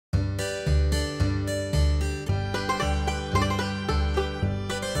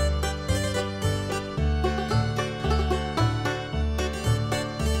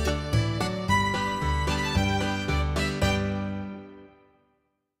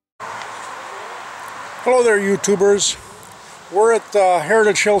Hello there, YouTubers. We're at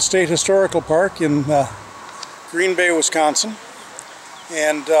Heritage Hill State Historical Park in Green Bay, Wisconsin,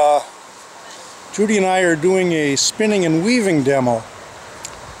 and Judy and I are doing a spinning and weaving demo.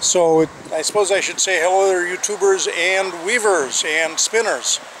 So I suppose I should say hello there, YouTubers and weavers and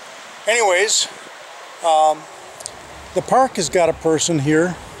spinners. Anyways, the park has got a person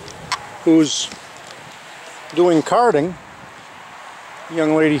here who's doing carding. A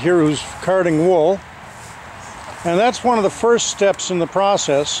young lady here who's carding wool. And that's one of the first steps in the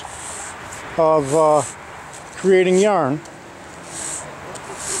process of creating yarn.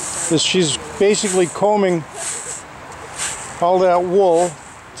 Is she's basically combing all that wool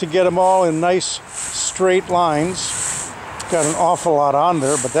to get them all in nice straight lines. Got an awful lot on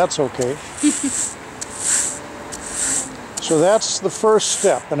there, but that's okay. So that's the first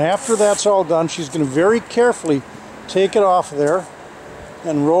step, and after that's all done, she's going to very carefully take it off there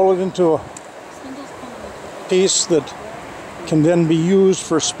and roll it into a piece that can then be used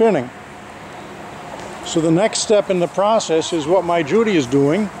for spinning. So the next step in the process is what my Judy is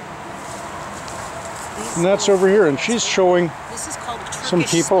doing, and that's over here, and she's showing some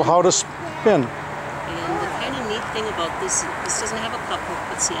people how to spin. And the kind of neat thing about this doesn't have a cup hook,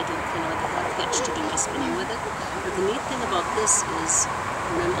 but see, I do kind of like a pitch to do my spinning with it. But the neat thing about this is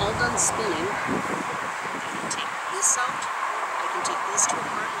when I'm all done spinning, I can take this out, I can take these two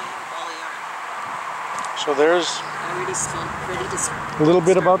apart, and I have a ball of yarn. So there's a little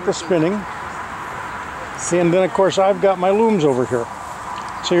bit about the spinning. And then of course I've got my looms over here.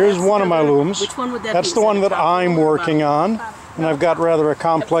 So here's one of my looms. Which one would that be? That's the one that I'm working on. And I've got rather a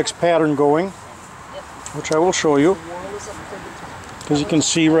complex pattern going, which I will show you. As you can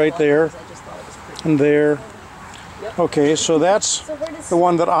see right there and there. Okay, so that's the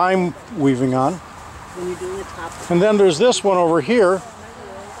one that I'm weaving on. And then there's this one over here,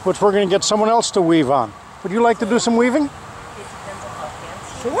 which we're going to get someone else to weave on. Would you like to do some weaving?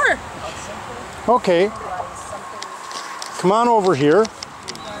 Sure. Okay. Come on over here.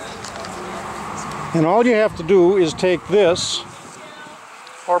 And all you have to do is take this,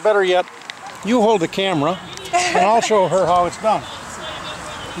 or better yet, you hold the camera, and I'll show her how it's done.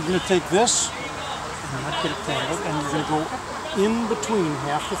 You're going to take this, and not get it tangled, and you're going to go in between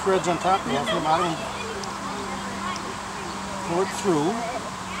half the threads on top, half on the bottom, and pull it through.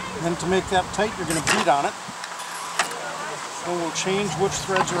 Then to make that tight, you're going to beat on it. So we'll change which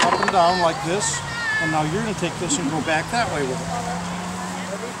threads are up and down like this. And now you're going to take this and go back that way with it.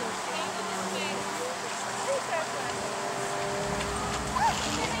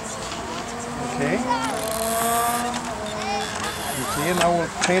 Okay. Okay, and now we'll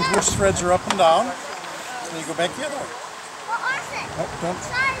change which threads are up and down. And you go back the other way. Oh, don't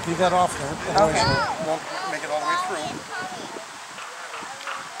leave that off there. Otherwise you won't make it all the way through.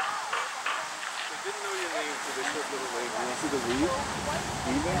 Okay.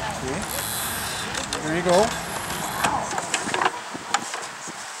 There you go.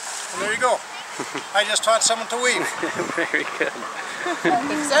 And there you go. I just taught someone to weave. Very good.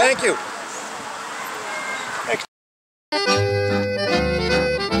 Thank you.